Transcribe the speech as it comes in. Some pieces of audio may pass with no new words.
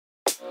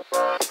Guys,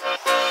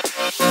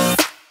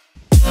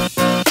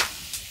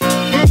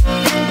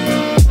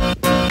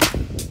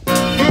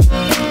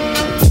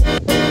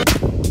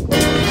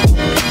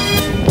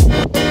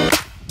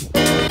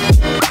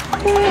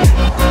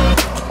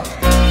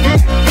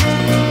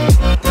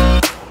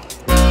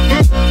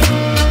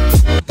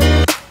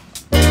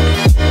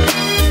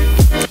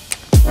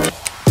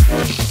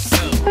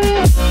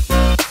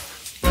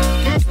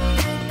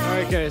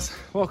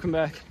 welcome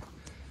back.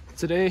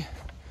 Today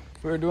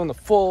we're doing the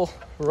full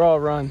raw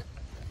run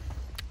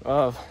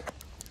of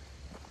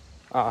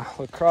La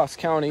Crosse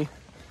County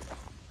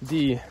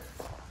D.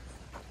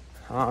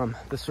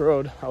 This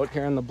road out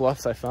here in the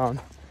bluffs I found.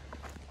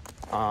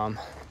 The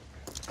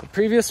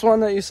previous one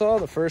that you saw,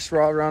 the first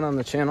raw run on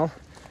the channel,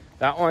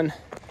 that one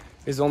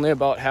is only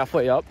about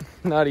halfway up,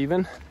 not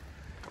even.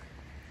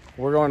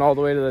 We're going all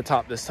the way to the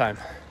top this time.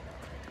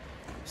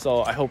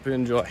 So I hope you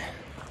enjoy.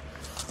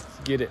 Let's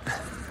get it.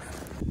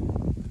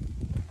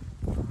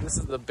 This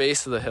is the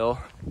base of the hill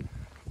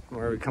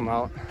where we come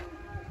out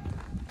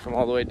from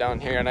all the way down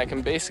here, and I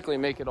can basically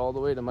make it all the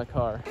way to my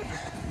car.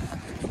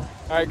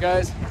 All right,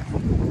 guys,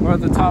 we're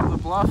at the top of the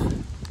bluff.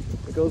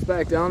 It goes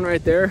back down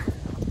right there.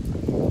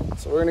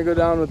 So we're gonna go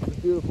down with this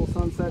beautiful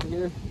sunset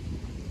here.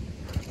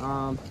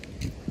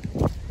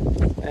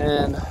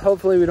 And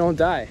hopefully we don't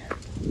die.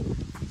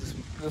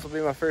 This will be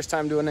my first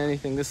time doing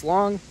anything this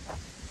long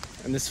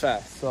and this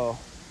fast. So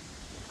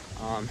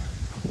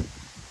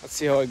let's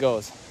see how it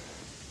goes.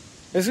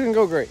 This is gonna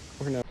go great.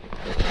 We're gonna.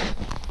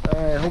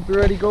 All right, hope you're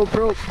ready,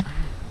 GoPro.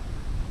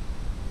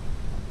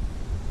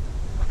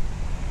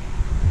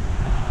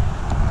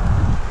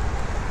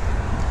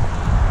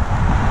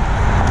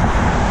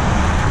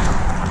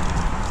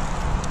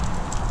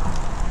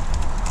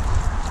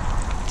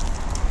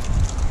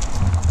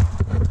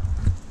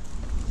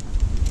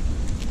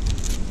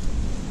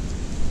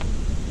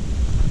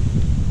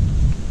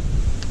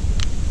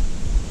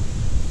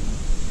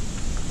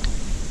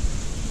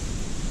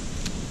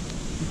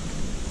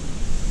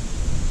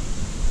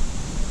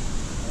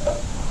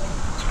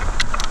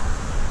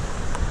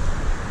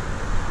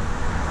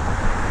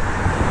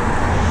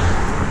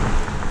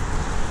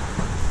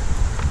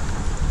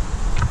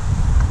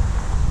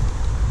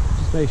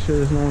 Make sure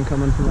there's no one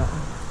coming from that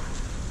one.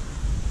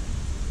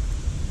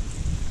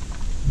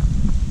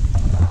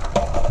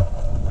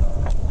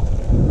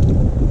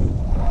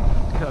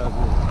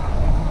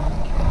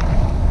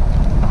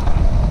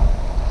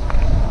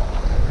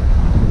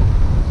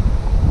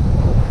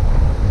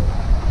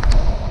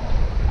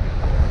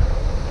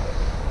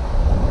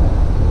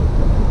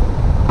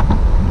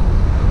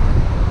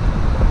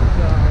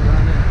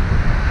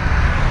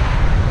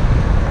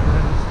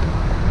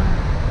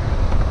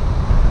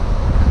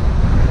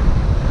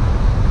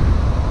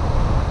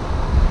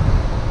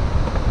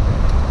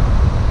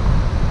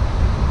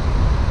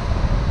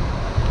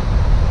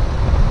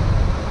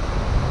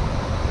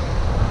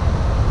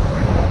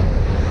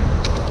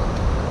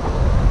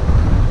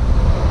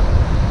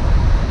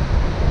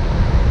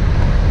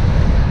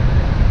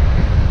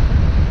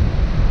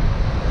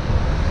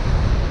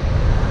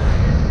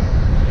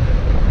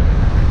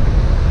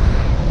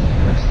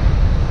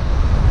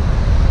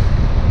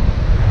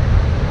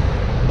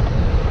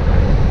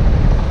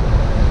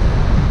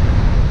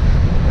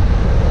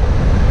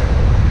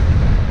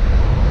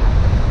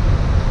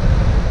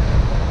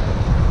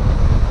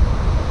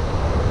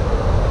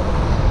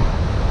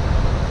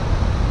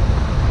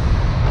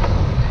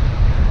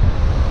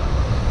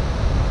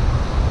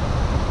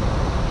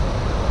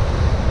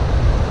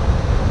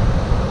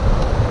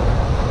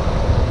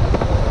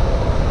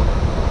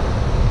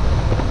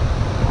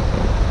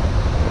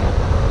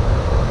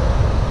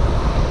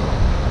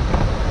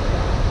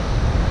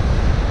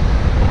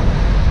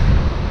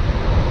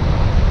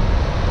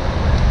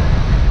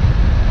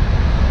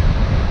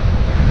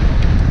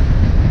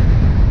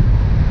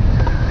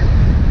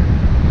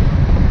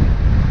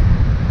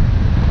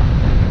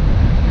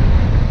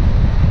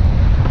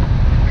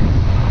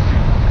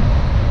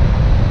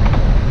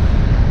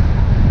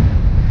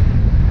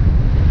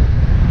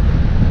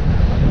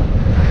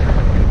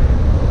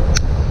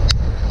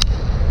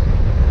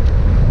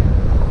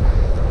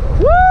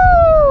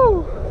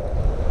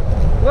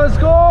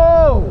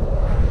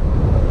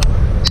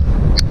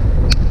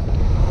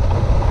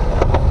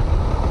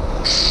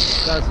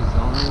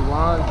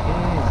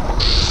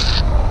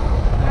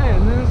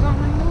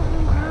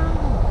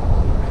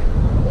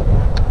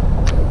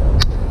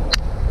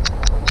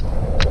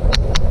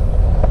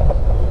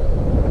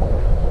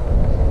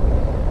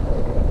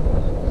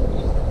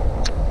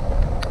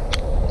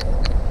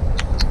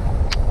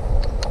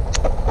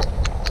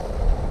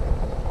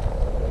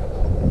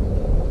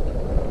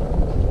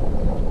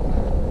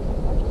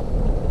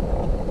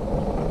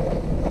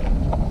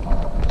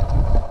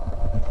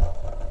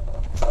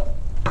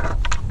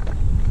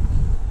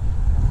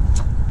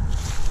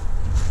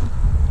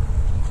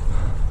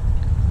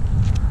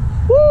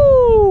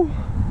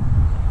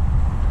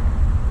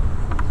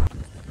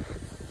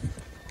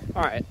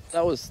 Alright,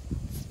 that was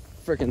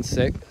freaking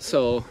sick.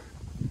 So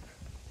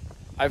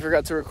I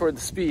forgot to record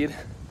the speed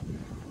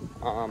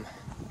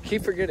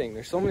Keep forgetting.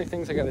 There's so many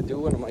things I gotta do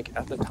when I'm like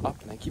at the top,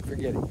 and I keep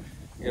forgetting.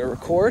 I gotta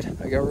record.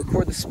 I gotta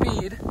record the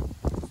speed.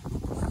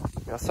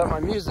 I gotta set my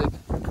music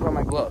and put on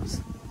my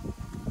gloves.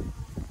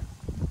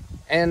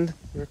 And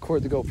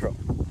record the GoPro.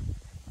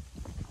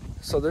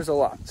 So there's a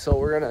lot. So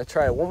we're gonna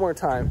try it one more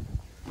time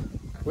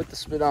with the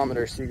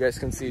speedometer so you guys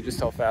can see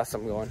just how fast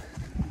I'm going.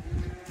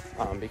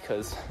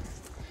 Because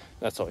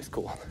that's always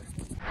cool.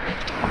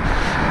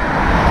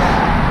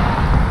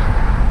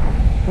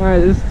 All right,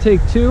 this is take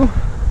 2.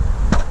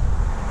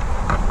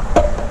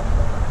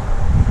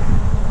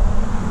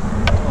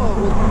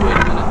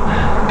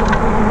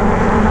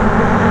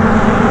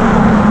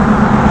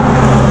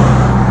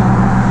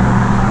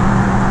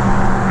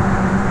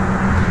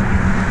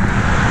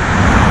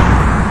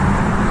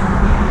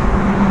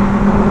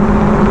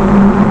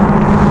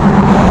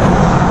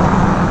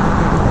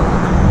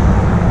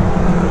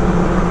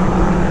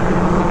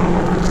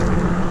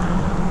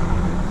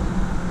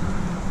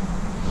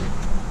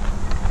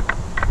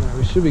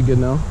 Should be good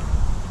now.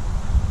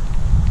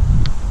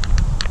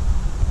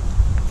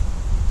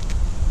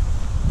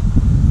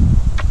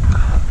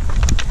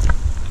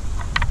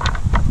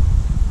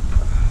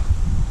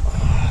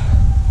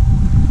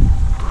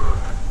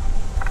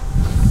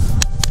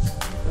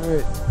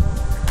 Alright.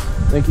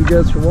 Thank you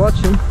guys for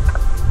watching.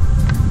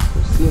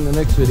 We'll see you in the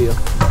next video.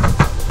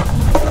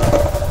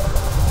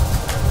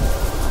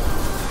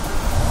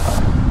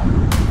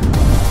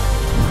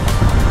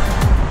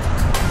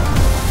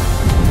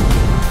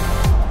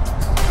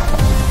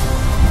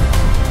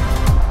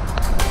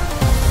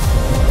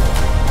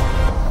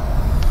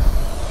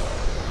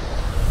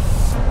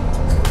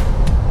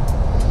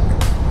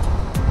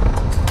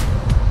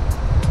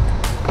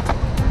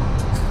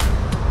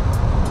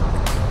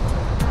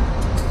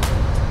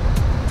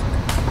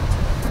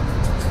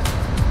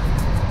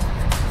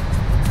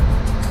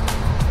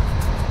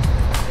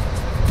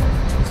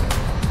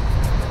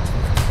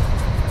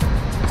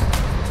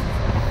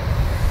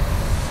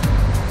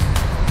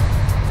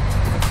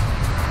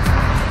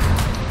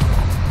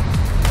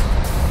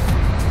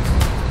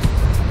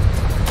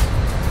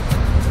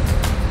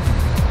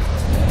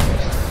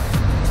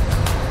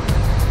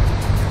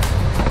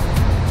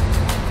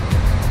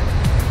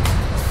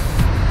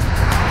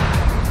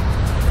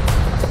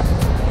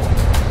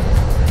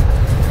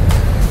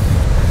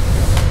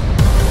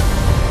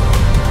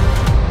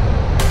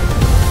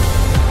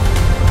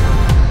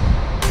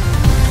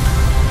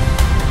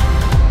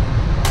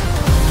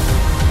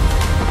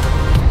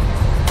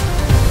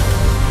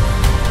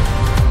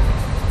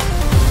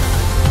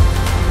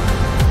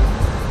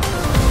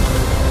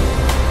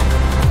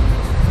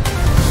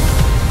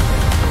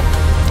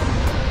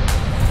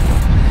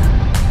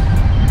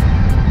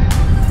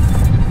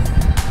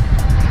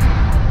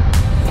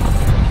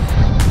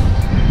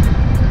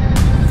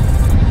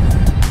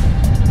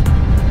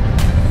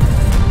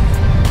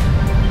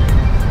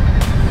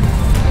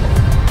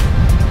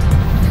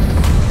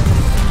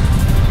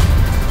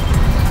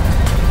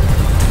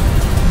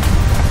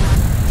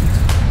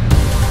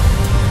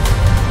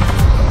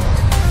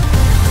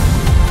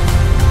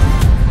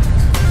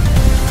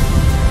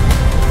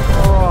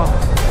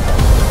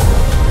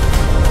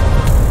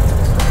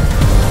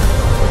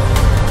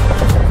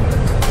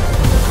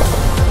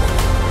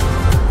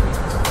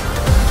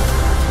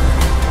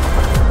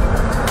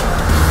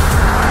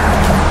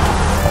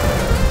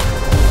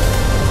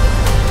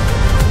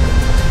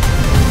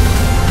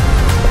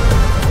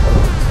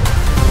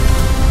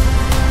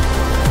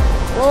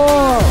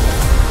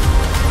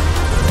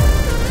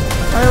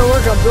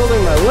 I'm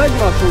building my leg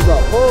muscles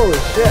up. Holy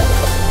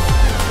shit.